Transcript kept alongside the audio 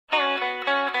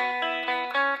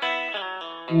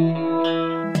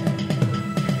You're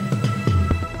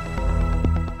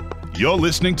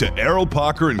listening to Errol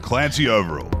Parker and Clancy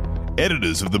Overall,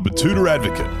 editors of the Batuta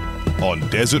Advocate, on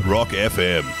Desert Rock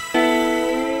FM.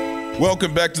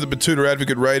 Welcome back to the Batuta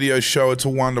Advocate radio show. It's a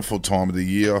wonderful time of the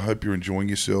year. I hope you're enjoying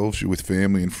yourselves. You're with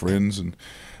family and friends and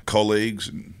colleagues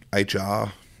and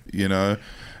HR, you know.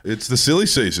 It's the silly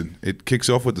season. It kicks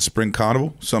off with the Spring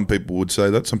Carnival. Some people would say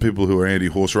that. Some people who are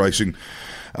anti-horse racing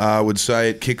would say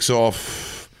it kicks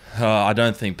off... I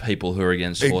don't think people who are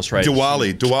against horse racing...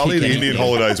 Diwali, the Indian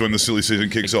holidays when the silly season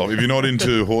kicks off. If you're not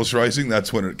into horse racing,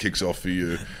 that's when it kicks off for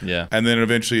you. Yeah. And then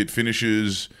eventually it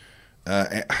finishes...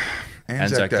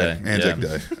 Anzac Day.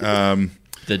 Day.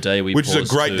 The day we which is a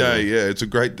great day. Yeah, it's a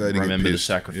great day to remember get the pissed.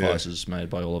 sacrifices made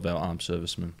by all of our armed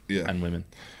servicemen and women.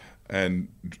 And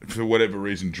for whatever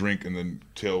reason, drink and then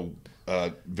tell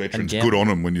veterans And good on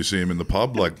them when you see them in the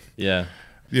pub. Like, yeah.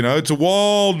 You know, it's a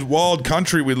wild, wild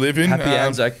country we live in. Happy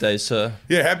Anzac Day, sir.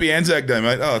 Yeah, happy Anzac Day,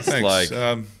 mate. Oh, thanks.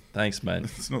 Thanks, mate.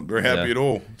 It's not very happy at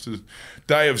all. It's a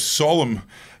day of solemn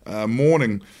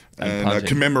mourning. And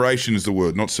commemoration is the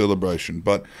word, not celebration.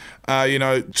 But, you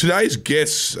know, today's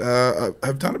guests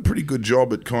have done a pretty good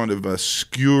job at kind of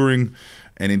skewering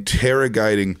and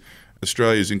interrogating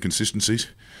Australia's inconsistencies,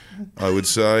 I would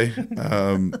say.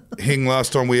 Hing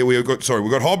last time we got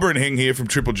Hobba and Hing here from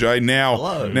Triple J. Now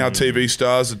TV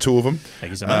stars, the two of them.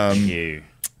 Thank you so much. Thank you.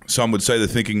 Some would say the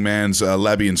thinking man's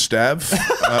Labby and Stav.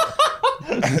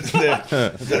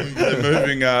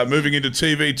 They're moving into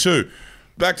TV too.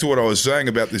 Back to what I was saying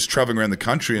about this travelling around the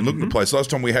country and looking at the place. Last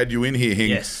time we had you in here,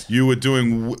 Hing, you were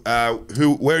doing.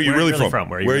 Where are you really from?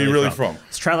 Where are you really from?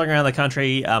 It's travelling around the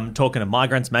country, talking to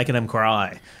migrants, making them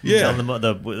cry. Yeah, telling them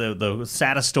the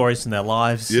saddest stories from their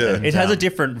lives. Yeah, it has a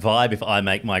different vibe if I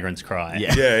make migrants cry.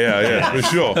 Yeah, for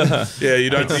sure. Yeah, you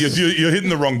don't. You're hitting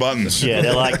the wrong buttons. Yeah,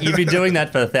 they're like, you've been doing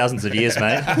that for thousands of years,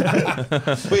 mate.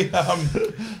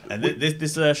 And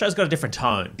this show's got a different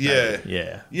tone.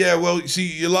 Yeah. Well,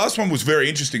 see, your last one was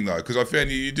very interesting though, because I found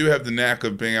you do have the knack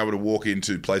of being able to walk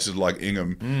into places like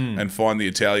Ingham and find the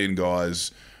Italian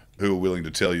guys who are willing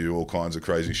to tell you all kinds of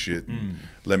crazy shit,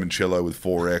 limoncello with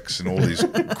 4X and all these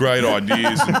great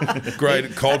ideas and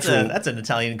great cultural... That's an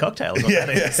Italian cocktail.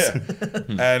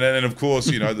 And then, of course,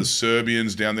 you know, the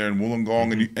Serbians down there in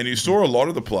Wollongong, and you saw a lot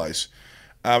of the place.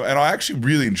 And I actually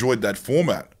really enjoyed that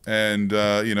format. And,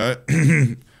 you know,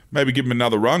 maybe give them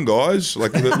another run, guys.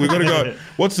 Like, we've got to go...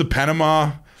 What's the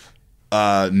Panama...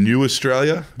 New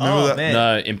Australia? Remember that? Man.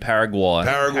 No, in Paraguay.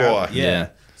 Yeah.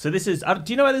 So this is...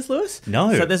 do you know about this, Lewis?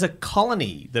 No. So there's a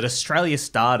colony that Australia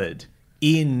started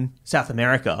in South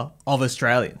America of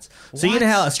Australians. So you know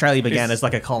how Australia began as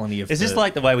like a colony of... Is this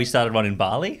like the way we started one in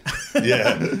Bali?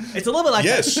 Yeah. It's a little bit like...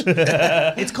 Yes.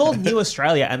 It's called New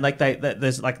Australia, and like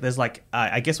there's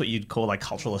I guess what you'd call like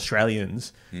cultural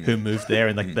Australians who moved there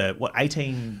in like the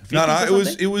 1850s. No,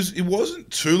 it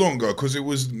wasn't too long ago, because it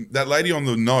was that lady on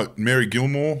the note, Mary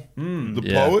Gilmore, the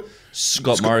poet.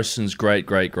 Scott Morrison's great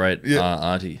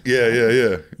auntie.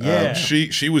 Yeah.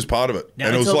 She was part of it, Now,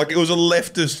 and it was a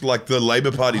leftist, like the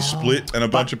Labor Party split, and a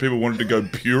bunch of people wanted to go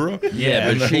purer.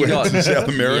 Yeah, but she got to South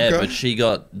America. Yeah, but she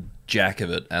got jack of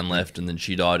it and left, and then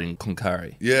she died in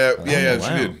Cloncurry. She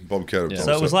did. Bob Catter.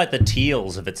 So it was like the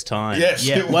Teals of its time. Yes.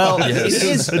 Yeah, well, it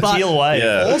is, but Teal wave.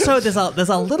 also there's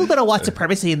a little bit of white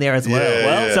supremacy in there as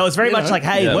well. So it's very much like,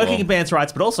 hey, working man's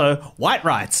rights, but also white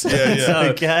rights.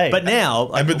 Okay. But now...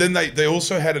 but then they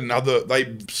also had another...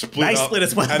 They split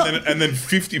as well. And then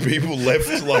 50 people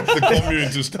left, like, the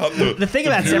commune to start the... thing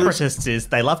about separatists is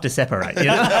they love to separate, you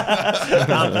know?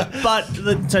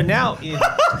 So now...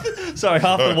 Sorry,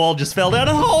 half the wall just fell down.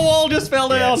 The whole wall just fell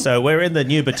down. So we're in the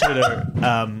new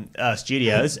Batuta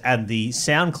studios, and the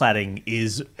sound cladding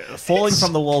is falling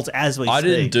from the walls as we speak. I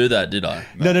didn't do that, did I?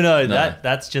 No.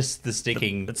 That's just the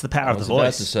sticking. It's the power of the I was about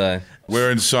voice. to say.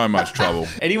 We're in so much trouble.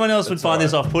 Anyone else would find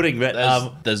this off-putting,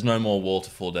 but There's no more wall to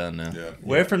fall down now.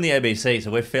 we're from the ABC,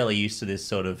 so we're fairly used to this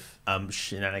sort of...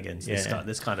 shenanigans,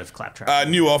 this kind of claptrap.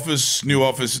 New office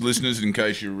listeners, in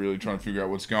case you're really trying to figure out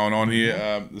what's going on here.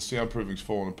 The soundproofing's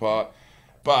falling apart.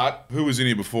 But who was in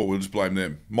here before? We'll just blame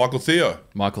them. Michael Theo.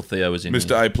 Michael Theo was in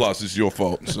Mr. here. A+, this is your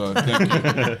fault. So thank you.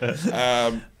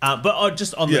 But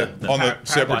just on the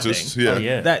separatists.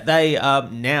 That they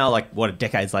now, like,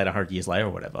 decades later, 100 years later or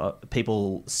whatever,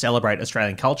 people celebrate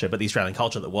Australian culture, but the Australian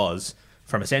culture that was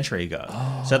from a century ago.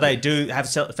 So they do have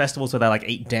festivals where they like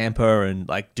eat damper and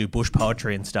like do bush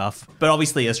poetry and stuff. But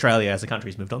obviously Australia as a country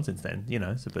has moved on since then, you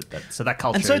know. So that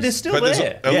culture. And so they're is, still But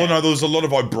there. there's a lot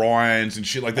of O'Briens and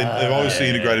shit. Like they've obviously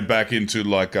integrated back into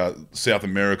like South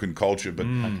American culture, but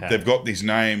they've got these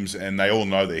names and they all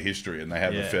know their history and they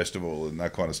have a festival and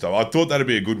that kind of stuff. I thought that'd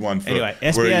be a good one for anyway,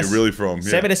 where SBS, you're really from.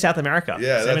 Send me to South America.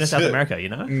 Yeah, send me to that's South it. America. You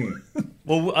know.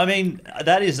 Well, I mean,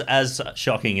 that is as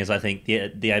shocking as I think the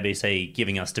ABC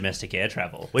giving us domestic air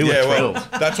travel. We were thrilled. Well,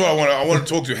 that's what I want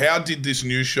to talk to. How did this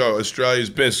new show, Australia's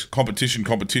Best Competition,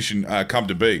 come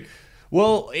to be?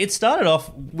 Well, it started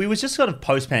off. We was just sort of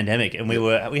post-pandemic, and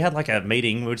we had like a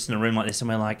meeting. We were just in a room like this, and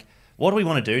we're like, what do we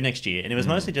want to do next year? And it was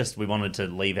mostly just we wanted to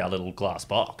leave our little glass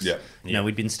box. Yeah. You know,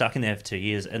 we'd been stuck in there for 2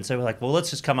 years. And so we're like, well,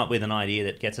 let's just come up with an idea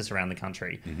that gets us around the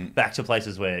country, back to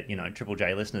places where, you know, Triple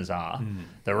J listeners are,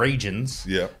 the regions.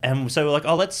 Yeah. And so we're like,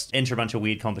 oh, let's enter a bunch of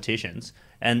weird competitions.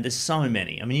 And there's so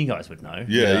many. I mean, you guys would know.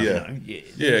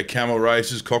 Yeah, camel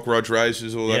races, cockroach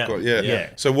races, all that.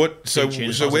 Yeah. So what? So Chin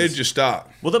where did tosses. you start?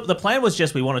 Well, the plan was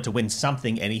just we wanted to win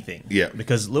something, anything. Yeah.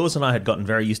 Because Lewis and I had gotten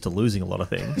very used to losing a lot of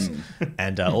things.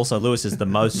 And also Lewis is the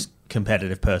most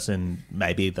competitive person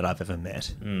maybe that I've ever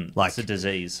met. Like It's a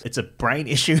disease. it's a brain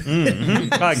issue.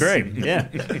 I agree. Yeah.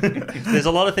 There's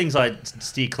a lot of things I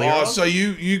steer clear Oh, of. so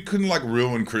you couldn't like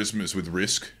ruin Christmas with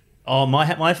Risk? Oh,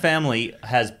 my family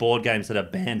has board games that are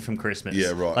banned from Christmas.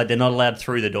 Yeah, right. Like they're not allowed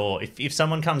through the door. If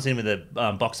someone comes in with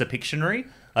a box of Pictionary,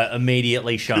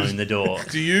 immediately shown the door.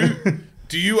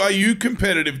 Are you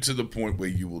competitive to the point where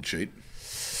you will cheat?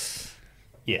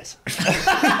 Yes.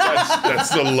 That's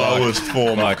the lowest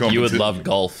form of Like, competition. you would love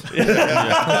golf. And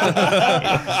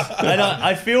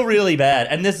I feel really bad.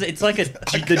 And it's like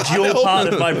the dual part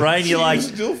of my brain. You're like,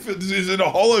 is it a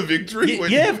hollow victory?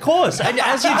 when yeah, you- of course. And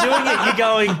as you're doing it, you're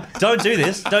going, don't do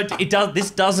this.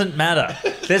 This doesn't matter.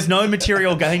 There's no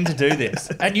material gain to do this.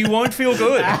 And you won't feel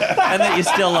good. And then you're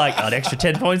still like, an extra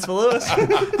 10 points for Lewis.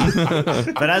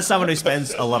 But as someone who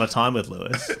spends a lot of time with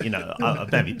Lewis, you know,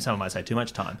 maybe someone might say too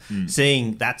much time,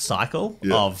 seeing that cycle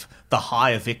of the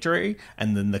high of victory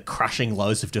and then the crushing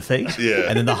lows of defeat,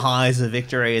 and then the highs of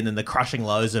victory and then the crushing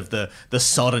lows of the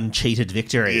sodden cheated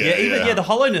victory. The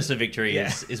hollowness of victory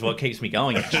is what keeps me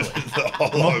going, actually. The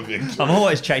hollow victory. I'm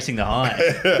always chasing the high.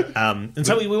 And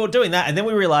so we were doing that, and then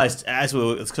we realised as we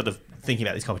were sort of thinking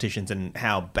about these competitions and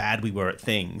how bad we were at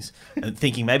things, and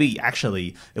thinking maybe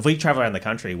actually if we travel around the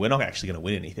country, we're not actually going to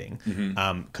win anything,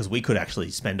 because we could actually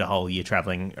spend a whole year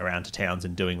travelling around to towns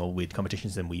and doing all weird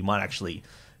competitions, and we might actually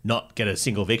not get a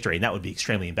single victory, and that would be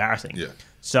extremely embarrassing. Yeah.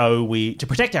 So to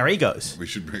protect our egos. We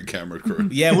should bring a camera crew.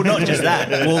 Yeah, well, not just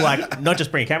that. We'll not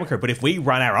just bring a camera crew, but if we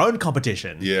run our own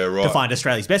competition to find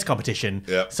Australia's best competition,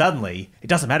 suddenly it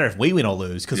doesn't matter if we win or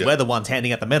lose because we're the ones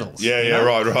handing out the medals. Right.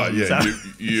 Yeah, So-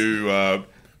 you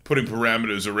putting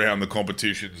parameters around the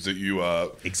competitions that you are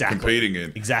competing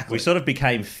in. Exactly. We sort of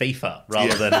became FIFA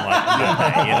rather than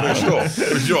like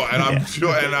For sure, and I'm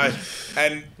sure,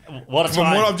 and what a from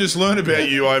time. what I've just learned about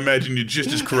you, I imagine you're just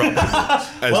as corrupt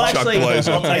as Well, Chuck actually,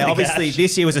 Blazer. obviously,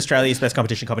 this year was Australia's best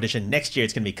competition. Next year,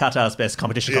 it's going to be Qatar's best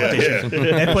competition.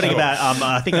 They're putting about,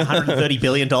 I think, $130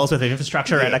 billion worth of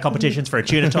infrastructure around our competitions for a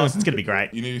tuna toss. It's going to be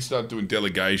great. You need to start doing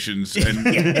delegations, and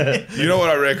you know what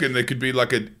I reckon? There could be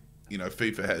like a, you know,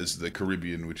 FIFA has the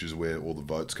Caribbean, which is where all the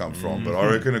votes come from, but I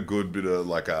reckon a good bit of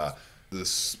like the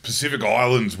Pacific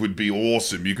Islands would be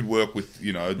awesome. You could work with,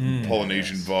 you know,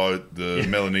 Polynesian vote, the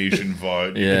Melanesian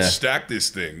vote. You could stack this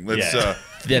thing. Let's.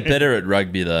 They're better at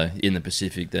rugby, though, in the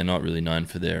Pacific. They're not really known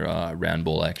for their round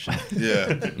ball action.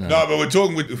 No, but we're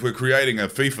talking. We're creating a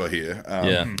FIFA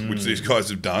here, which these guys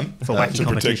have done For wacky to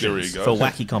protect their competitions. ego. For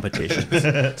wacky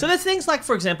competitions. So there's things like,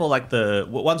 for example, like the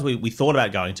ones we thought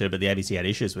about going to, but the ABC had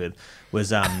issues with, was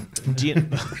sorry,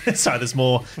 there's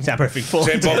more soundproofing for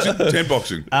Ten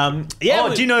boxing.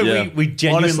 Do you know we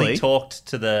genuinely Honestly. talked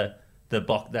to that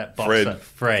boxer,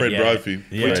 Fred Brophy.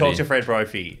 We talked to Fred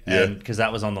Brophy, because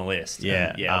that was on the list.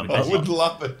 Yeah. And, I would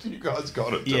love it. You guys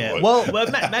got it. Yeah, don't well,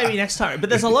 maybe next time. But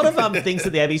there's a lot of things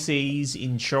that the ABC's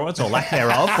insurance or lack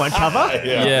thereof won't cover.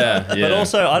 But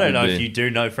also, I don't know Would if be. you do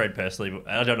know Fred personally.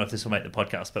 I don't know if this will make the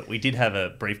podcast, but we did have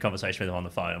a brief conversation with him on the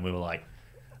phone, and we were like,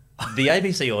 the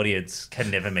ABC audience can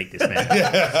never meet this man.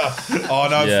 Oh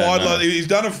no, Yeah, Feidler. no. He's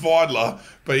done a Feidler,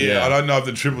 but Yeah. I don't know if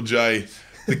the Triple J.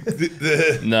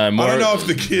 No, more- I don't know if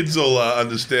the kids will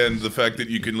understand the fact that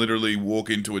you can literally walk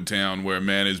into a town where a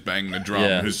man is banging a drum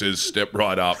Yeah. who says "step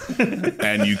right up,"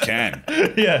 and you can,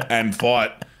 Yeah. and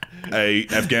fight. a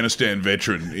Afghanistan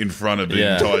veteran in front of the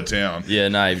Yeah. entire town. Yeah,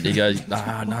 no, he goes,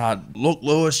 nah, look,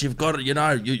 Lewis, you've got,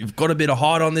 you've got a bit of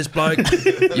height on this bloke.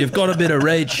 You've got a bit of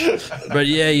reach. But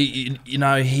yeah,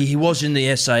 he was in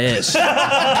the SAS.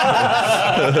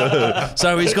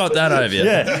 So he's got that over you.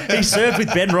 Yeah, he served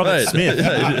with Ben Roberts-Smith.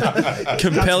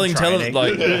 Compelling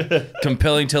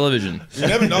television. You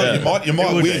never know. You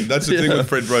might win. That's the thing with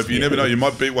Fred Roper. You never know. You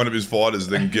might beat one of his fighters,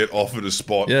 then get offered a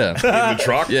spot Yeah. in the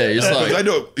truck. Yeah, he's like- they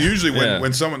do it. Usually Yeah.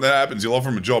 when someone that happens, you'll offer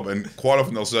him a job, and quite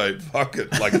often they'll say, "Fuck it,"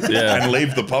 and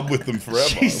leave the pub with them forever.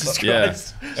 Jesus Yeah.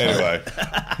 Christ. Anyway,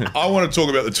 I want to talk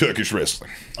about the Turkish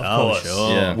wrestling. Of course.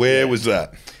 sure. Yeah. Where was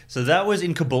that? So that was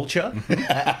in Caboolture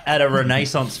at a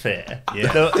Renaissance fair.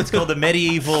 Yeah. It's called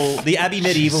the Abbey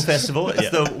Medieval Festival. It's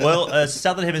the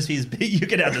Southern Hemisphere's you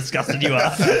can how disgusted you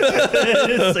are.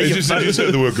 It's just that you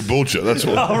said the word Caboolture. That's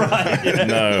all. All right. Yeah.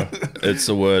 No, it's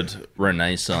the word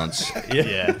Renaissance.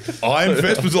 Yeah. Iron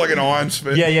Fest was like an Iron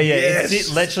Fest. Yeah. Yes.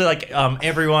 It's literally like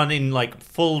everyone in like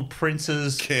full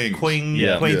princes, Kings. queens,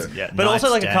 Yeah. queens, Yeah. but also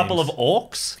like a Knights, couple of dames.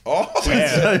 orcs. Oh,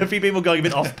 So a few people going a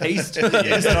bit off piste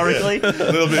historically. a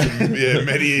little bit,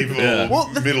 medieval,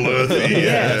 Middle Earthy.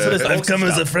 Yeah, so there's I've orcs come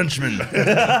and as a stuff. Frenchman.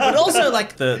 But also,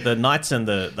 like the knights and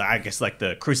the I guess like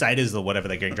the crusaders or whatever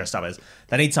they're getting dressed up as,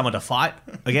 they need someone to fight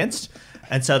against,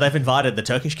 and so they've invited the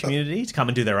Turkish community to come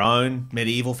and do their own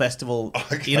medieval festival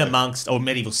in amongst, or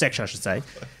medieval section, I should say.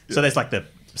 So there's like the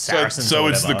Saracens. So or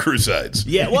it's the whatever. Crusades.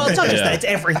 Yeah, well, it's not just Yeah. that; it's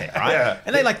everything, right? Yeah.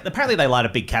 And they apparently they light a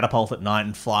big catapult at night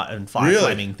and fire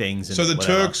flaming things. And So the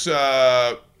whatever. Turks,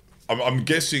 I'm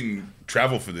guessing,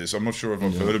 travel for this. I'm not sure if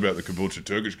I've heard about the Caboolture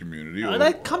Turkish community. Or,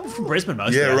 They come from Brisbane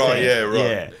mostly. Yeah, I right, think. yeah, right.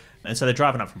 Yeah. And so they're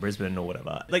driving up from Brisbane or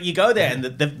whatever. Like you go there, and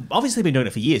they've obviously been doing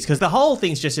it for years because the whole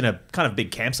thing's just in a kind of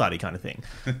big campsite kind of thing.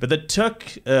 But the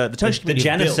Turkish community,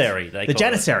 Janissary, they the call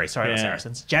it. Janissary, sorry, not Yeah.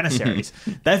 Saracens, Janissaries.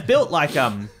 They've built like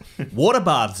water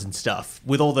baths and stuff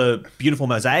with all the beautiful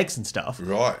mosaics and stuff.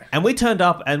 Right. And we turned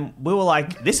up and we were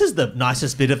like, "This is the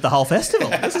nicest bit of the whole festival.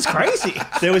 This is crazy."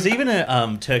 There was even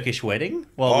a Turkish wedding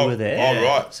while we were there. Oh,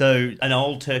 right. So an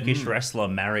old Turkish wrestler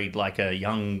married like a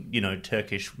young,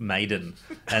 Turkish maiden,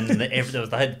 and they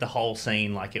had the whole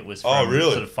scene like it was from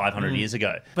really? sort of 500 years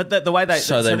ago. But the way they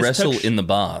So they this wrestle Turkish- in the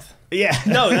bath. Yeah,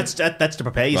 no, that's to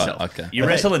prepare Right, yourself. okay. You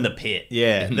wrestle in the pit.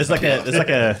 Yeah, there's like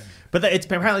a, but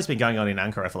apparently it's been going on in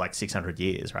Ankara for like 600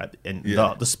 years, right? And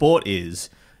the sport is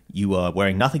you are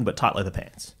wearing nothing but tight leather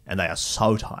pants, and they are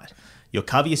so tight. You'll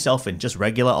cover yourself in just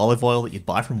regular olive oil that you'd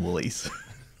buy from Woolies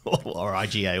or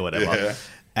IGA or whatever, Yeah.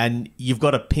 and you've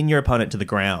got to pin your opponent to the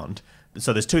ground.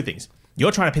 So there's two things.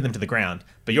 You're trying to pin them to the ground,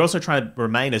 but you're also trying to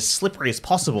remain as slippery as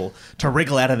possible to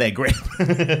wriggle out of their grip.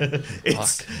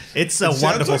 It's a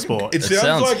wonderful sport. It sounds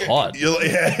sounds like hot. Yeah,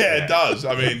 it does.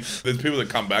 I mean, there's people that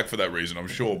come back for that reason, I'm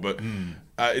sure, but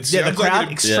it sounds Yeah, the crowd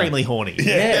like extremely horny.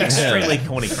 Yeah. Extremely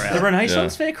horny crowd. The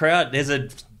Renaissance Fair crowd, there's a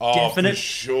definite for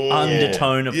sure.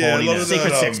 undertone of Yeah, a lot horniness. of Secret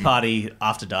that, sex party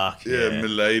after dark.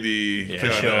 milady, For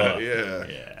kinda, sure.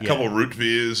 yeah. A couple of root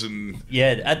beers and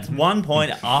Yeah, at one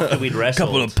point after we'd wrestled,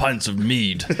 Couple of pints of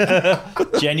mead.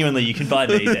 genuinely, you can buy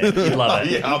meat there. You'd love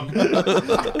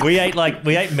it. We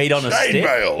ate meat on a stick.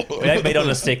 chainmail. We ate meat on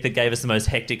a stick that gave us the most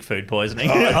hectic food poisoning.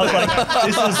 I was like,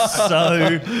 this is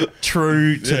so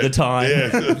true to the time. Yeah,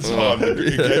 the time.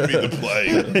 It gave me the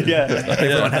plague. Yeah.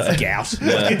 Everyone has a gout.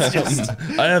 It's just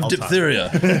I have diphtheria.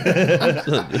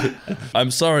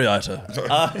 I'm sorry, Ita.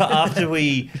 After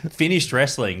we finished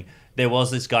wrestling, there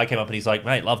was this guy came up and he's like,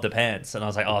 "Mate, love the pants." And I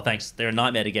was like, "Oh, thanks. They're a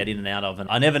nightmare to get in and out of, and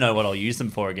I never know what I'll use them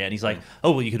for again." He's like,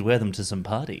 "Oh, well, you could wear them to some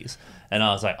parties." And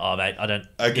I was like, "Oh, mate, I don't."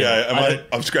 Okay,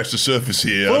 I've scratched the surface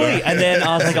here. I Fully. don't- And then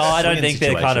I was like, "Oh, I don't Swinging think they're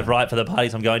kind situation. of right for the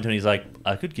parties I'm going to." And he's like,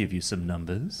 "I could give you some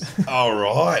numbers." All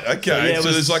right, okay. it So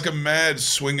was- there's like a mad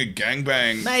swinger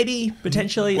gangbang. maybe,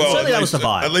 potentially. Well, Certainly at that was the least-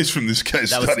 vibe. At least from this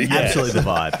case That was study. absolutely the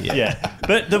vibe. Yeah. Yeah.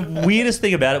 But the weirdest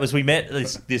thing about it was we met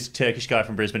this Turkish guy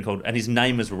from Brisbane and his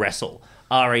name was Wrestle,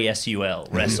 Resul,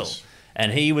 Wrestle. Yes.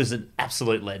 And he was an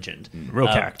absolute legend. Real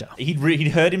character. He'd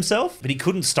hurt himself, but he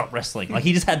couldn't stop wrestling. Like,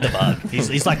 he just had the bug.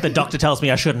 He's like, the doctor tells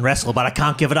me I shouldn't wrestle, but I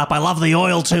can't give it up. I love the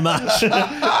oil too much. And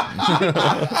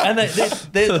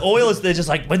the oil is, they're just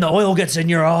like, when the oil gets in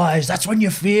your eyes, that's when you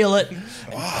feel it.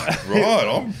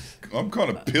 Right, I'm kind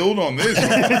of pilled on this.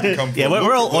 Yeah,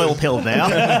 we're all oil pilled now.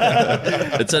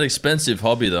 It's an expensive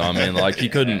hobby, though. I mean, like, you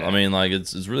couldn't. I mean, like,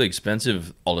 it's really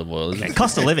expensive olive oil, isn't it?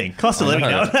 Cost of living.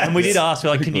 Now. And we did ask,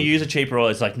 we're like, can you use a cheaper oil?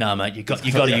 It's like, nah, mate, you got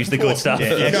to use the good stuff. You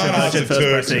can't ask the virgin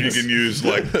first Turks if you pressings. can use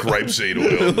like grapeseed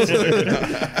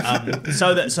oil.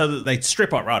 So that they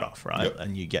strip it right off, right? Yep.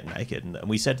 And you get naked. And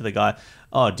we said to the guy,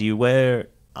 "Oh, do you wear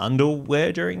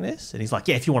underwear during this?" And he's like,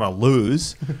 "Yeah, if you want to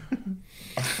lose."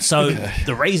 So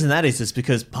the reason that is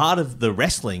because part of the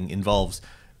wrestling involves,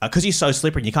 because you're so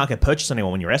slippery and you can't get purchase on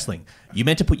anyone when you're wrestling, you're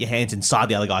meant to put your hands inside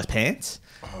the other guy's pants.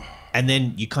 And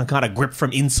then you can kind of grip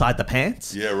from inside the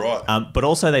pants. Yeah, right. But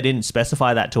also they didn't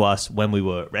specify that to us when we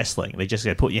were wrestling. They just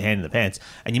said put your hand in the pants.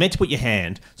 And you meant to put your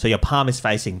hand so your palm is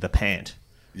facing the pant.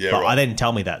 Yeah, but right. they didn't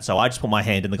tell me that. So I just put my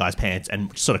hand in the guy's pants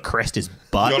and sort of caressed his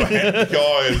butt. All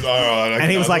right, And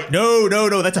he was like, no,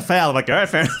 that's a foul. I'm like, all right,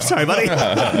 fair enough. Sorry, buddy.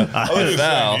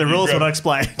 The rules were not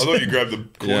explained. I thought you grabbed the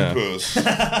coin purse.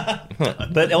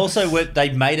 But also,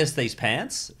 they made us these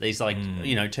pants, these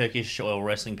Turkish oil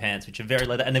wrestling pants, which are very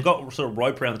leather, and they've got sort of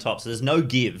rope around the top, so there's no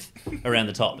give around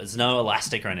the top. There's no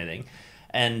elastic or anything.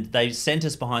 And they sent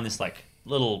us behind this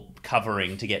little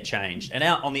covering to get changed, and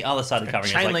out on the other side of the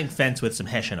covering, chain link fence with some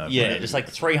hessian over it. Yeah, just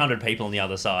 300 people on the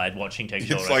other side watching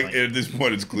Turkish oil It's wrestling. like, at this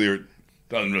point, it's clear it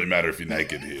doesn't really matter if you're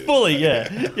naked here. Fully,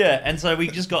 yeah. And so we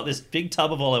just got this big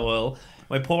tub of olive oil.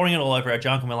 We're pouring it all over our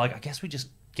junk, and we're like, I guess we just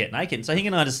get naked. And so Hing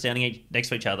and I are just standing next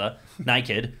to each other,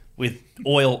 naked, with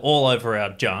oil all over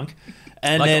our junk.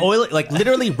 And then, oil,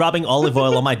 literally rubbing olive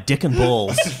oil on my dick and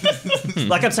balls.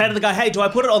 I'm saying to the guy, hey, do I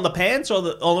put it on the pants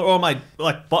or my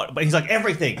butt? But he's like,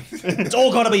 everything. It's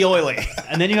all got to be oily.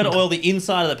 and then you got to oil the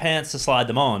inside of the pants to slide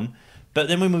them on. But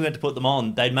then when we went to put them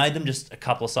on, they made them just a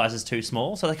couple of sizes too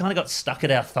small, so they kind of got stuck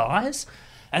at our thighs.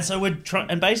 And so we're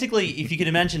trying, and basically, if you can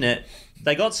imagine it,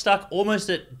 they got stuck almost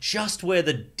at just where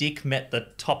the dick met the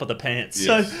top of the pants.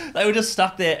 Yes. So they were just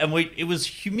stuck there, and it was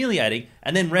humiliating.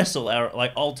 And then Wrestle,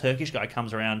 our old Turkish guy,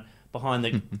 comes around behind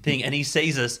the thing, and he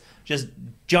sees us just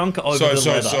junk over the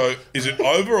leather. So is it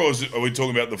over, or are we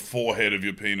talking about the forehead of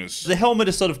your penis? The helmet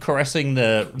is sort of caressing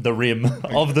the rim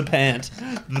of the pant,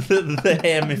 the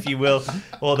hem, if you will,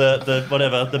 or the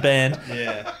whatever, the band.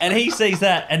 Yeah. And he sees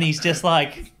that, and he's just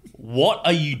like, what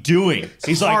are you doing?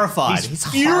 He's horrified. He's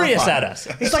furious horrified. at us.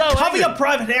 He's like, cover your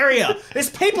private area.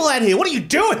 There's people out here. What are you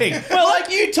doing?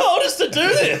 Well, you told us to do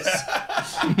this.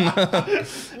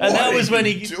 And that was when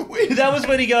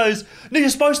he goes, no, you're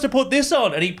supposed to put this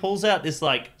on. And he pulls out this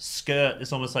skirt,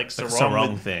 this almost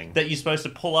sarong thing that you're supposed to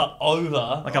pull up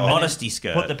over. Like a modesty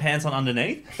skirt. Put the pants on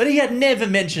underneath. But he had never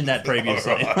mentioned that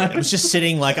previously. It was just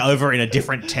sitting over in a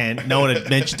different tent. No one had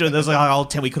mentioned it. There was an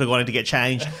old tent we could have gone in to get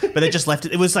changed, but they just left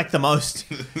it. It was the most.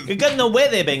 You got nowhere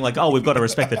there being like, oh, we've got to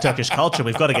respect the Turkish culture.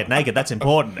 We've got to get naked. That's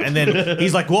important. And then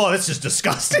he's like, whoa, that's just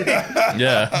disgusting.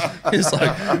 Yeah. He's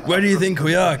like, where do you think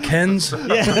we are, Kens?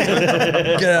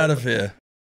 Yeah. Get out of here.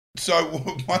 So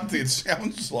one thing, it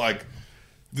sounds like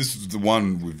this is the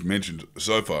one we've mentioned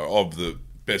so far of the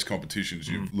best competitions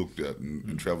you've looked at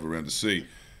and travelled around to see.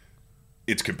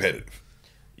 It's competitive.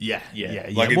 Yeah.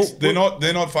 They're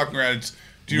not fucking around.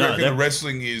 Do you reckon the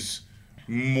wrestling is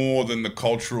more than the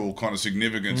cultural kind of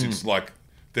significance? It's like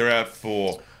they're out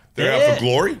for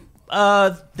glory.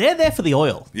 They're there for the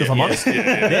oil. If I'm honest,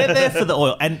 Yeah. they're there for the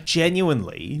oil. And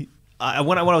genuinely,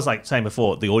 when I was saying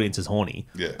before, the audience is horny.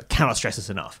 Yeah. I cannot stress this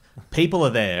enough. People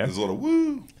are there. There's a lot of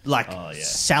woo.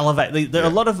 Salivate. There are a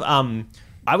lot of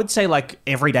I would say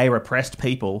everyday repressed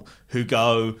people who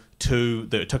go to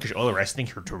the Turkish oil wrestling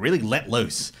to really let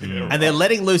loose, and they're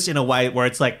letting loose in a way where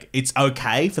it's it's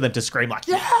okay for them to scream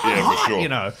Yeah, for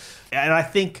sure. And I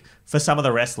think for some of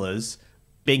the wrestlers,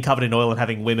 being covered in oil and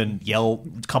having women yell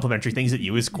complimentary things at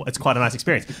you it's quite a nice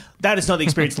experience. That is not the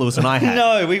experience Lewis and I had.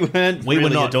 No, we weren't. We were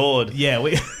really not adored. Yeah,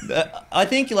 I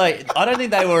think I don't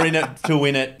think they were in it to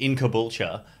win it in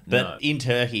Caboolture, but No. in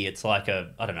Turkey it's I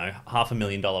don't know,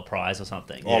 $500,000 prize or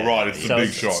something. Oh, right, it's the big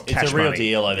shot. It's Cash a real money.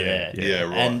 deal over there. Yeah,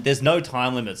 right. And there's no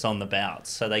time limits on the bouts,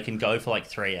 so they can go for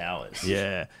 3 hours.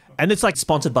 yeah. And it's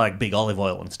sponsored by big olive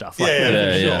oil and stuff.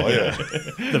 Yeah, Yeah.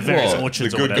 The various Well,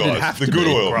 orchards the or good whatever. guys, the good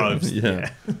oil. Groves. Yeah.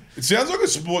 It sounds like a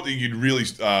sport that you'd really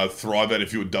thrive at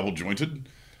if you were double jointed.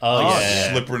 Oh,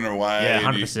 yeah. Slippering away. Yeah,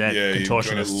 and 100%. You've got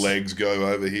Contortionists. legs go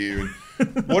over here.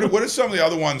 And what are some of the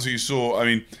other ones you saw? I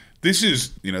mean, this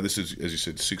is as you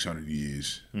said, 600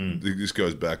 years. This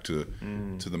goes back to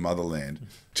the motherland.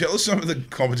 Tell us some of the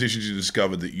competitions you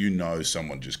discovered that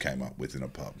someone just came up with in a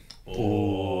pub.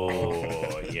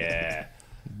 Oh, yeah.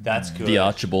 That's good. The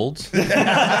Archibalds. We did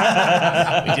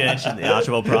mention the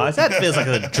Archibald Prize. That feels like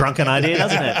a drunken idea,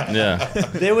 doesn't it? Yeah.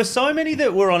 There were so many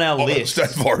that were on our list.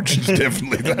 State of Origin's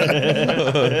definitely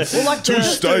that. Well, Two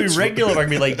states. do regular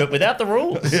rugby league, but without the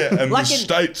rules. Yeah, and Like the in-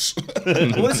 states.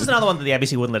 Well, this is another one that the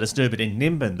ABC wouldn't let us do, but in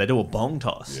Nimbin, they do a bong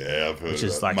toss. Yeah, I've heard Which of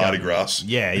is that. like Mardi Gras.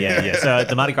 Yeah. So at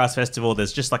the Mardi Gras Festival,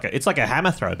 there's just it's like a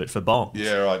hammer throw, but for bongs.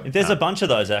 Yeah, right. There's a bunch of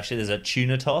those, actually. There's a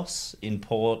tuna toss in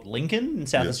Port Lincoln in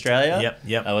South Australia.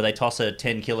 Yep. Where they toss a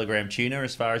 10-kilogram tuna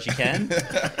as far as you can.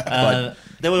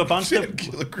 There were a bunch 10 of...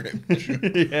 kilogram.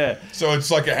 Yeah. So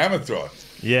it's like a hammer throw.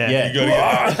 Yeah. You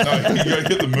got to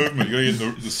get the movement. You got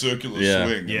to get the circular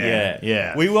swing.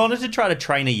 Yeah. We wanted to try to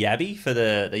train a yabby for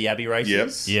the yabby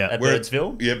races at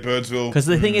Birdsville. Yeah, Birdsville. Because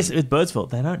the thing is, with Birdsville,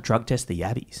 they don't drug test the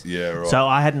yabbies. Yeah, right. So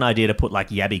I had an idea to put like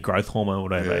yabby growth hormone or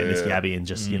whatever in this yabby and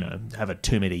just, have a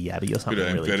 2 meter yabby or something. Bit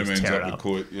of Really just amphetamines tear up it the up.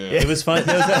 court. Yeah. It was fun.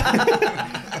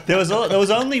 There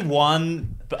was only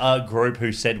one group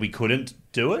who said we couldn't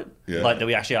do it. Yeah. Like that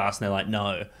we actually asked and they're like,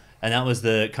 no. And that was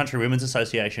the Country Women's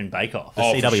Association Bake Off.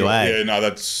 Oh, for CWA. sure. Yeah, no,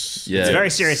 that's... Yeah. It's very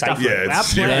serious stuff. Yeah, Our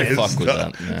it's plan- serious Fuck with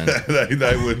stuff. that, man.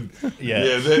 They would...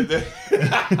 Yeah.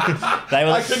 They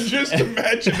were, I can just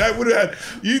imagine. They would have had...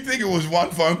 You think it was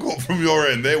one phone call from your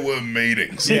end. There were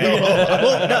meetings.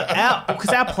 Well, no, because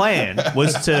our plan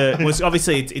was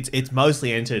obviously it's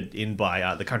mostly entered in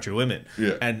by the country women,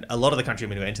 and a lot of the country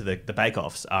women who enter the bake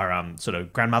offs are sort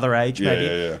of grandmother age, maybe.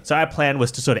 Yeah. So our plan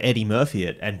was to sort of Eddie Murphy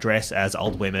it and dress as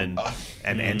old women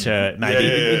and enter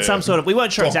maybe in some sort of. We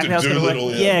weren't sure exactly how it was going to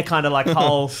work. Yeah, kind of like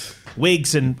whole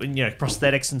wigs and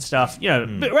prosthetics and stuff. But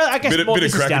I guess Bit more of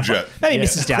Mrs. Cracker Doubtfire. Jack. Maybe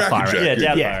Mrs. Doubtfire. Cracker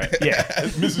Jack, Yeah,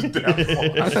 Mrs.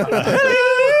 Doubtfire.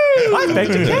 I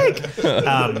baked a cake.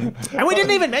 And we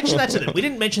didn't even mention that to them. We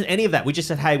didn't mention any of that. We just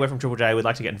said, hey, we're from Triple J. We'd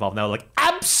like to get involved. And they were like,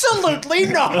 absolutely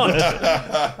not.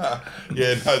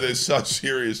 Yeah, no, they're so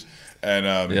serious. And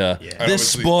and This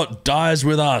obviously- sport dies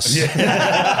with us.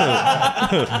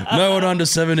 No one under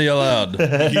 70 allowed.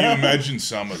 Can you imagine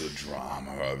some of the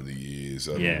drama over the years,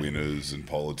 over winners and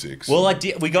politics? Well,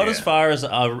 we got as far as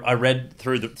I read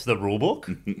through the rule book,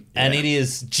 and it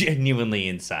is genuinely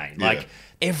insane. Like,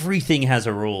 everything has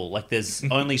a rule. Like, there's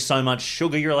only so much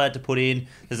sugar you're allowed to put in.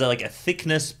 There's like a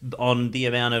thickness on the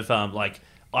amount of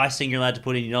icing you're allowed to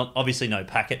put in. You're not, obviously no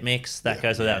packet mix. That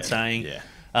goes without saying. Yeah.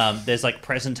 There's like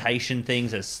presentation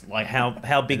things. There's like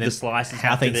how big the slices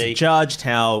How have to things be. are judged,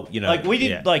 how, Like we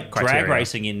did like drag criteria.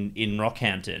 racing in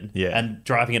Rockhampton and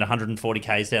driving at 140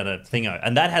 k's down a thingo,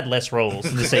 and that had less rules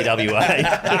than the CWA.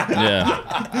 Yeah.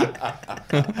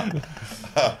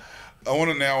 I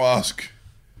want to now ask,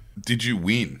 did you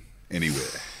win anywhere?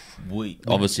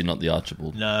 Obviously not the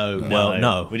Archibald.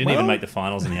 No. We didn't even make the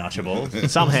finals in the Archibald.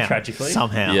 Somehow. Tragically.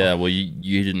 Yeah, well,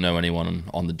 you didn't know anyone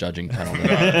on the judging panel.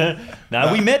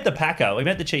 No, we met the packer. We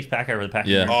met the chief packer of the packer.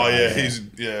 Yeah. Oh, yeah,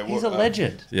 He's a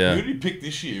legend. Yeah. Who did he pick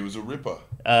this year? It was a ripper.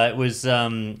 It was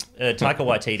Taika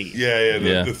Waititi.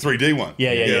 The 3D one.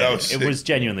 Yeah. That was it sick. was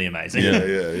genuinely amazing.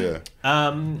 Yeah.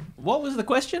 What was the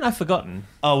question? I've forgotten.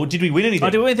 Oh, did we win anything?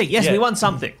 Oh, did we win anything? Yes, we won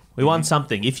something. We won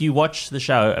something. If you watch the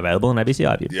show, available on ABC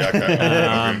iView. Yeah,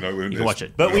 okay. You can watch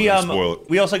it. But we spoil it.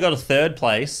 we also got a third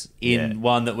place in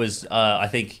one that was I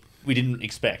think we didn't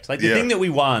expect. Like the thing that we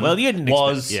won You didn't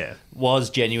was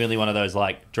genuinely one of those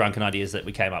like drunken ideas that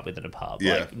we came up with at a pub.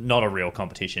 Yeah. Like not a real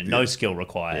competition, no skill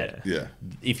required. Yeah.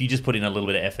 If you just put in a little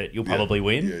bit of effort, you'll probably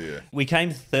win. Yeah. We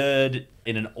came third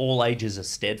in an all ages of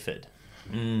Stedford.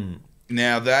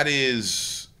 Now, that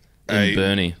is In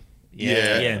Burnie.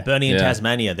 Yeah, Burnie in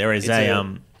Tasmania. There is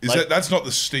that's not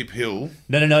the steep hill?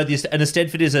 No. And a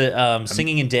Stedford is a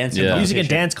singing and dancing music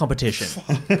and competition.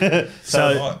 dance competition.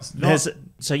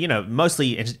 So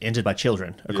mostly entered by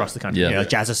children across the country. Yeah.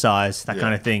 Jazzercise, that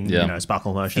kind of thing. Yeah.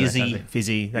 Sparkle motion,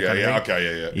 Fizzy. that kind of thing.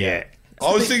 Okay, Yeah.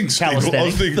 I was thinking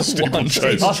steeplechase.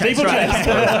 Oh, steeplechase.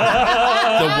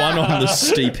 The one on the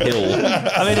steep hill.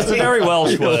 I mean, it's a very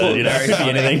Welsh word, it could be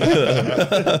anything.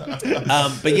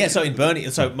 But yeah, so in Burnie,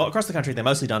 across the country, they're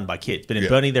mostly done by kids. But in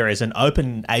Burnie, there is an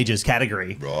open ages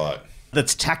category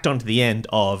that's tacked onto the end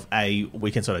of a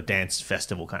weekend sort of dance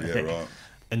festival kind of thing. Right.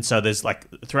 And so there's like,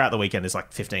 throughout the weekend, there's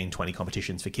like 15, 20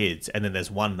 competitions for kids. And then there's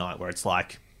one night where it's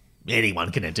like,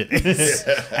 anyone can enter this.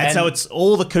 And so it's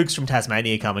all the kooks from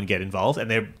Tasmania come and get involved. And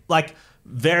they're like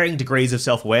varying degrees of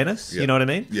self-awareness. You know what I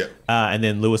mean? Yeah. And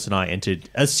then Lewis and I entered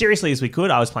as seriously as we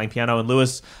could. I was playing piano and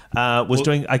Lewis was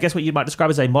doing, I guess what you might describe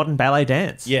as a modern ballet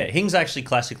dance. Yeah, Hing's actually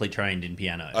classically trained in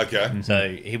piano. Okay. So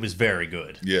he was very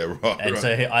good. Yeah, right. And so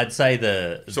I'd say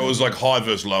So it was like high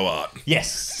versus low art.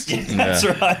 Yes, that's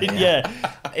right. Yeah,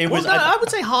 it was. I would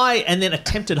say high and then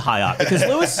attempted high art because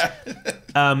Lewis,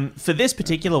 for this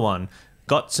particular one,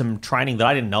 got some training that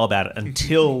I didn't know about it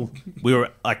until we were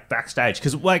like backstage.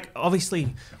 Because like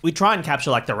obviously we try and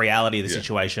capture like the reality of the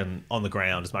situation on the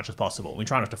ground as much as possible. We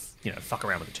try not to fuck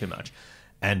around with it too much.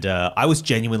 And I was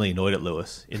genuinely annoyed at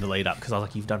Lewis in the lead up because I was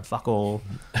like, "You've done fuck all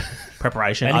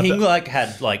preparation." And Hing like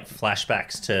had like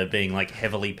flashbacks to being like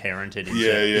heavily parented as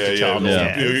a child.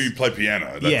 You play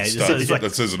piano.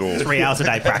 That says it all. 3 hours a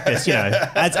day practice.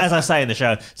 As I say in the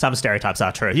show, some stereotypes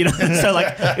are true. So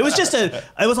like it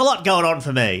was a lot going on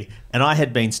for me. And I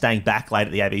had been staying back late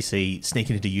at the ABC,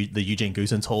 sneaking into the Eugene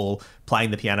Goosens Hall,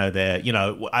 playing the piano there. You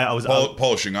know, I was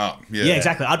polishing up. Yeah,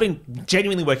 exactly. I'd been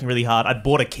genuinely working really hard. I'd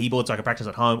bought a keyboard so I could practice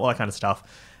at home, all that kind of stuff.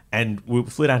 And we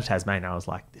flew down to Tasmania, and I was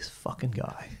like, this fucking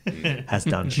guy has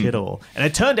done shit all. And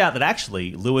it turned out that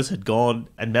actually Lewis had gone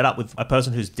and met up with a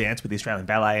person who's danced with the Australian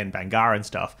Ballet and Bangara and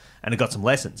stuff, and had got some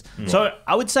lessons. So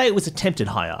I would say it was attempted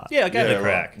high art. Yeah, I gave it a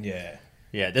crack. Yeah.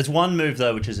 Yeah, there's one move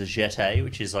though, which is a jeté,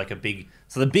 which is like the big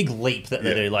leap that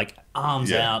they do, like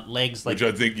arms out, legs, like. Which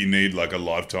I think you need like a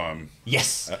lifetime.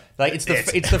 Yes, like it's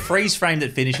the freeze frame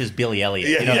that finishes Billy Elliot.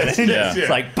 You know what I mean? It's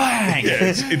like bang. Yeah,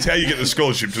 it's how you get the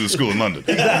scholarship to the school in London.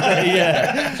 Exactly.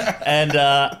 Yeah, and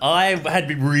I had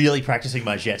been really practicing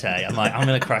my jeté. I'm like, I'm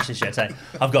gonna crush this jeté.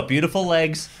 I've got beautiful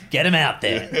legs. Get them out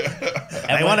there.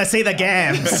 And I want to see the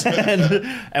gams.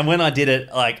 and when I did it,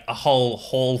 like a whole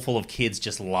hall full of kids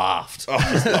just laughed.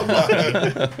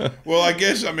 Well, I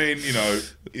guess, I mean, you know,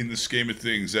 in the scheme of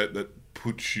things, that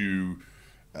puts you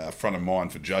front of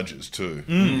mind for judges too.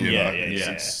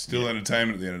 It's still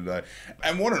entertainment at the end of the day.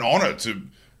 And what an honour to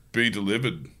be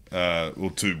delivered,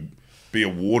 or to be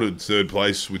awarded third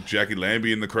place with Jackie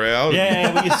Lambie in the crowd.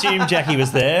 Yeah, we assumed Jackie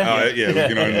was there. We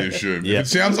can only assume. It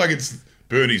sounds like it's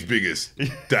Bernie's biggest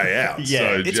day out. Yeah,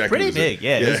 so it's Jackie pretty big.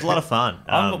 It was a lot of fun.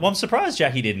 I'm surprised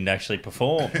Jackie didn't actually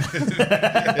perform.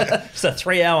 It's a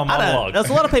 3-hour monologue. There's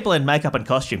a lot of people in makeup and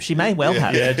costume. She may well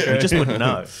have. You just wouldn't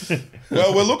know.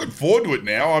 Well, we're looking forward to it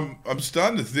now. I'm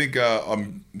starting to think.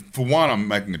 I'm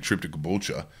making a trip to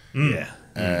Caboolture.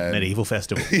 Medieval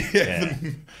festival.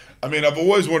 I mean, I've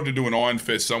always wanted to do an Iron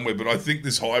Fest somewhere, but I think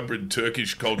this hybrid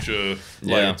Turkish culture,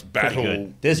 it's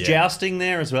battle. There's jousting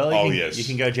there as well. You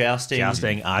can go jousting.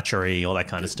 Jousting, archery, all that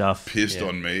kind of stuff. Pissed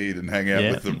on me and hang out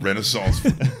with the Renaissance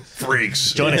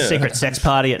freaks. Join a secret sex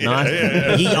party at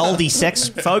night. Ye oldie sex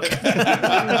folk.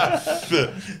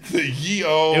 the ye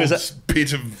old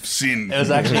pit of sin. It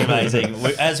was actually amazing.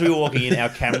 As we were walking in, our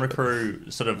camera crew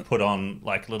sort of put on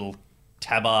like little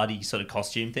tabard-y sort of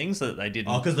costume things that they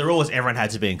didn't. Oh, because everyone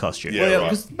had to be in costume. Yeah,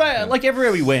 because like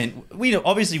everywhere we went, we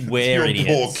obviously wear your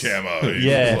idiots. Poor camo.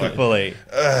 Yeah, fully.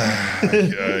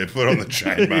 Put on the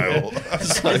chainmail.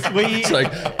 It's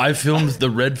like I filmed the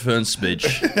Redfern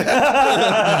speech.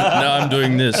 Now I'm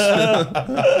doing this.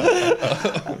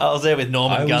 I was there with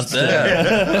Norman Gunster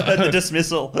at the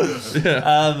dismissal.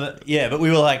 But we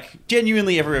were like,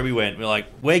 genuinely everywhere we went, we're like,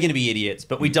 we're going to be idiots,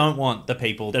 but we don't want the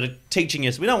people that are teaching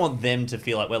us, we don't want them to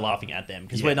feel like we're laughing at them,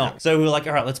 because we're not. So we were like,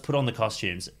 all right, let's put on the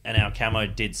costumes. And our camo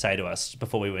did say to us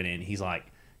before we went in, he's like,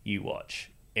 you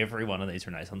watch, every one of these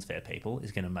Renaissance Fair people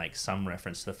is going to make some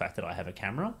reference to the fact that I have a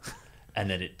camera and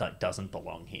that it like doesn't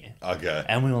belong here. Okay.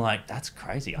 And we were like, that's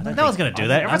crazy. No one's going to do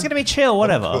that. Everyone's going to be chill,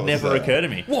 whatever. Never occurred to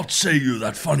me. What say you,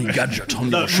 that funny gadget on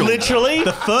your shoulder? Literally,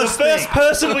 the first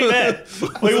person we met.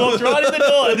 We walked right in the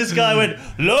door and this guy went,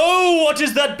 "Lo, what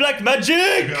is that black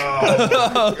magic?"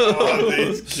 God,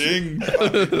 he's king.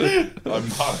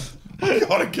 I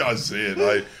gotta go see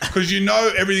it, because you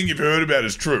know everything you've heard about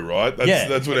is true, right?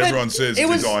 That's what everyone says.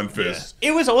 It's Iron Fest.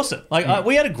 It was awesome. Like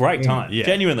we had a great time,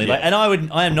 genuinely. Like, and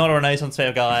I am not a Renaissance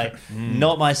Fair guy,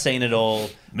 not my scene at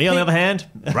all. Me, on the other hand,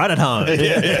 right at home.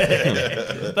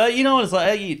 But you know what it's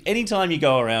like? Anytime you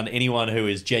go around anyone who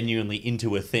is genuinely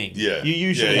into a thing, you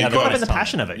usually have caught up in the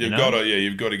passion of it. You've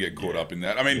got to get caught up in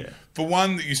that. I mean, for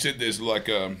one, that you said there's like,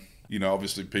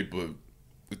 obviously people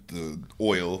with the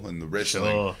oil and the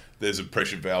wrestling, there's a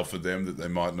pressure valve for them that they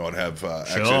might not have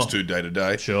access to day to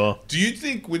day. Sure. Do you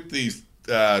think with these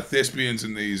thespians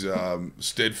and these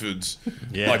Stedfords,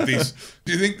 like these,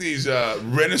 do you think these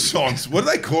Renaissance, what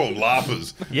do they call them,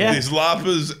 LARPers? Yeah. These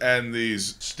LARPers and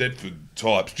these Stedford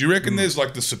types, do you reckon there's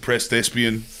like the suppressed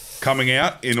thespian coming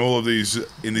out in all of these,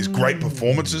 in these great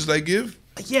performances they give?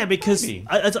 Yeah, because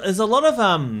there's a lot of,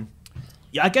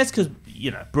 I guess because,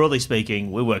 broadly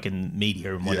speaking, we work in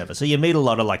media and whatever. So you meet a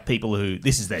lot of like people who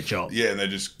this is their job. Yeah, and they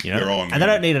just they're on. And they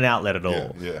don't need an outlet at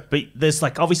all. Yeah. But there's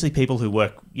like obviously people who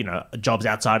work, jobs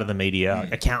outside of the media,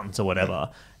 accountants or whatever,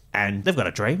 and they've got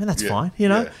a dream and that's fine,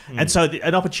 And so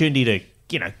an opportunity to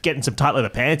get in some tight leather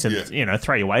pants and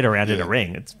throw your weight around in a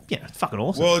ring. It's it's fucking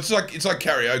awesome. Well, it's like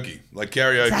karaoke. Like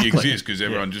karaoke exists because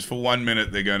everyone just for 1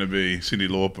 minute they're going to be Cyndi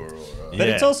Lauper. But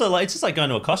it's also like it's just like going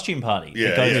to a costume party. Yeah,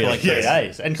 it goes for like 3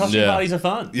 days, and costume parties are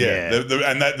fun. Yeah.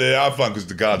 And they are fun because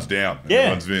the guard's down. And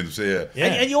everyone's in. So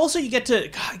And you get to.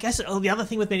 I guess the other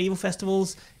thing with medieval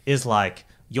festivals is like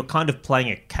you're kind of playing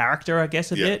a character, I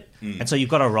guess, a Yeah. bit. And so you've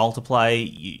got a role to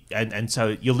play, and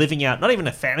so you're living out, not even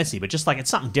a fantasy, but just like it's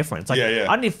something different. It's like, Yeah.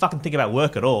 I didn't even fucking think about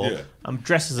work at all. Yeah. I'm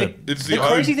dressed as a... It's The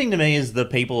crazy thing to me is the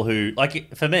people who,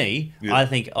 like, for me, I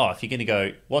think, if you're going to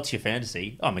go, what's your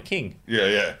fantasy? Oh, I'm a king.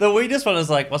 Yeah. The weirdest one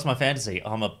is like, what's my fantasy?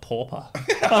 I'm a pauper.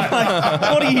 I'm like,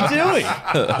 what are you doing?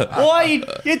 Why?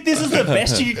 This is the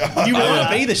best you want to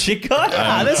be, the shit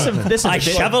guy? there's some I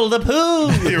shovel the pool.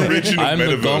 The original I'm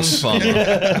the gong metaverse. farmer.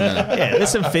 yeah, there's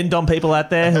some Findom people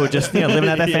out there who are just living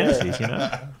out their fantasies, you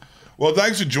know? Well,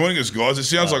 thanks for joining us, guys. It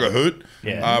sounds like a hoot.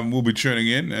 Yeah. We'll be tuning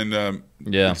in, and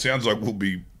Yeah. it sounds like we'll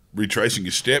be retracing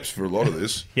your steps for a lot of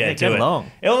this. Yeah, Yeah, do get it. along.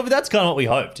 Yeah, well, that's kind of what we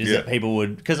hoped, is Yeah. that people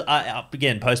would, because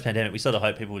again, post-pandemic, we sort of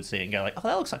hope people would see it and go like, oh,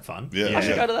 that looks like fun. Yeah, I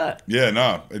should yeah. go to that. Yeah,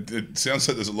 no, it sounds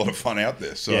like there's a lot of fun out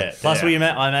there. So Yeah. Plus, I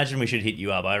imagine we should hit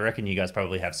you up. I reckon you guys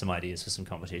probably have some ideas for some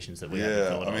competitions that we haven't yeah,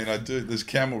 thought I mean, of. I do. There's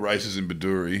camel races in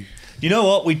Baduri. You know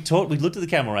what? We looked at the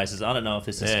camel races. I don't know if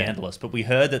this is scandalous, but we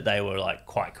heard that they were like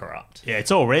quite corrupt. Yeah,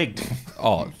 it's all rigged.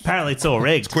 Oh, Apparently it's all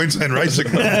rigged. Queensland Racing.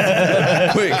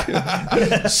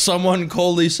 quick! Someone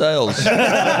call these sales.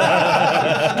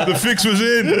 The fix was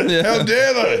in. How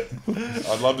dare they?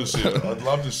 I'd love to see it. I'd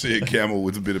love to see a camel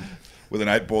with an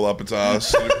 8-ball up its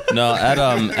ass. No,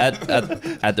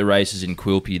 at the races in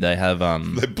Quilpie, they have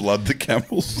They blood the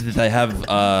camels. they have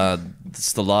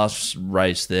it's the last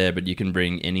race there, but you can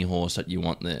bring any horse that you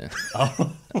want there.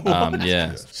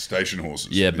 Yeah. Station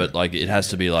horses. Yeah, but like it has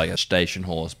to be like a station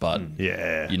horse. But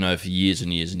Yeah. you know, for years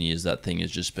and years and years, that thing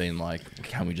has just been like,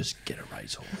 can we just get a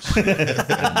racehorse?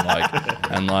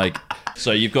 and like,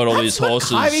 so you've got all these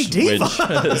horses, Kyrie Diva. which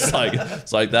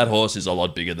it's like that horse is a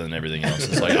lot bigger than everything else.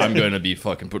 It's like I'm going to be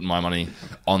fucking putting my money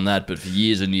on that. But for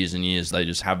years and years and years, they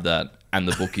just have that. And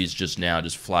the bookies just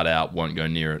flat out won't go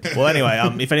near it. Well, anyway,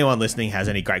 if anyone listening has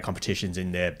any great competitions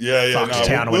in their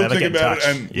town or we'll whatever, think get in about touch.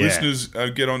 it, and listeners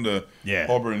get on to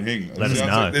Hobba Hing. Let us know.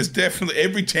 Like there's definitely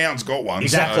every town's got one.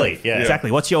 Exactly. So, Yeah.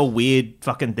 Exactly. What's your weird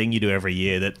fucking thing you do every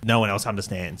year that no one else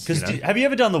understands? Because you know? have you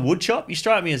ever done the wood chop? You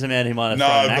strike me as a man who might have No,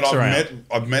 thrown an but axe around.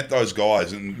 I've met those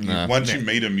guys, and once you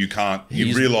meet them, you can't.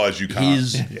 You realise you can't.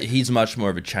 He's much more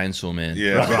of a chainsaw man.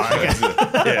 Yeah,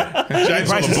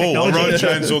 Chainsaw the Bull. I rode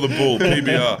Chainsaw the Bull,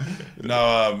 PBR.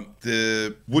 No,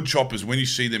 the wood choppers, when you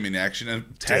see them in action, and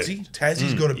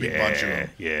Tassie's got a big bunch of them.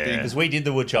 Yeah. Because we did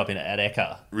the wood chop at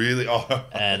Eka, Really? Oh,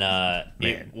 and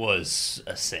it was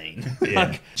a scene.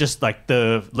 Yeah. Just like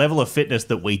the level of fitness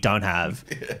that we don't have,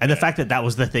 and the fact that that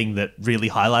was the thing that really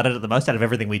highlighted it the most out of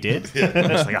everything we did.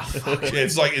 It's like, oh, fuck. yeah,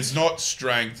 it's like it's not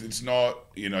strength, it's not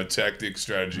tactic,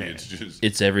 strategy. It's just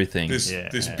It's everything.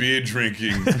 this beer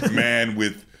drinking man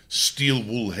with steel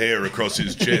wool hair across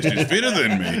his chest is fitter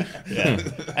than me. Yeah.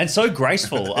 And so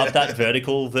graceful up that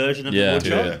vertical version of the wood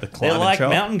chop. Yeah. The They're climbing like chop.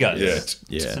 mountain goats.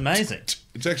 Yeah. It's amazing.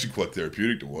 It's actually quite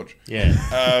therapeutic to watch. Yeah.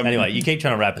 Anyway, you keep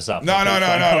trying to wrap us up. No.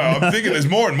 I'm thinking there's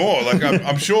more and more. Like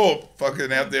I'm sure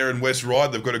fucking out there in West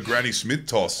Ryde they've got a Granny Smith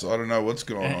toss. I don't know what's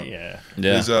going on. Yeah.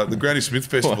 There's the Granny Smith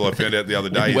Festival I found out the other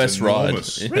day. West is Ryde.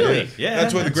 enormous. Really? Yeah,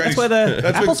 That's where the that's where the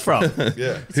apple's from.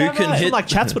 Yeah. Who can right? hit From like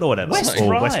Chatswood or whatever, West or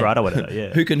Ryde. West Ryde or whatever. Yeah.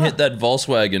 Who can hit that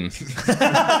Volkswagen?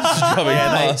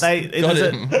 There's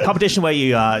a competition where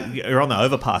you're on the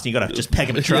overpass and you got to just peg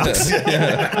them to trucks.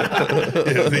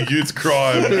 The youth crime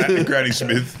Granny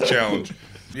Smith challenge.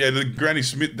 Yeah, the Granny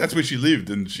Smith, that's where she lived,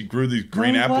 and she grew these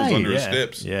green No apples way. under her Yeah.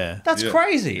 steps. Yeah. That's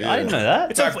crazy. I didn't know that.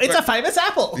 It's a famous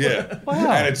apple. Yeah.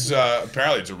 Wow. And it's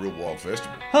apparently it's a real wild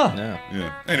festival. Yeah.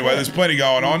 Yeah. Anyway, there's plenty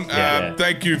going on. Yeah.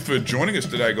 Thank you for joining us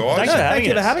today, guys. Thanks for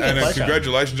having us. And us.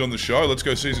 congratulations on the show. Let's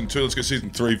go season 2. Let's go season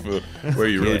 3 for where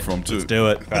you're really from, too. Do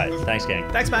it. Right. Thanks,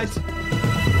 gang. Thanks, mate.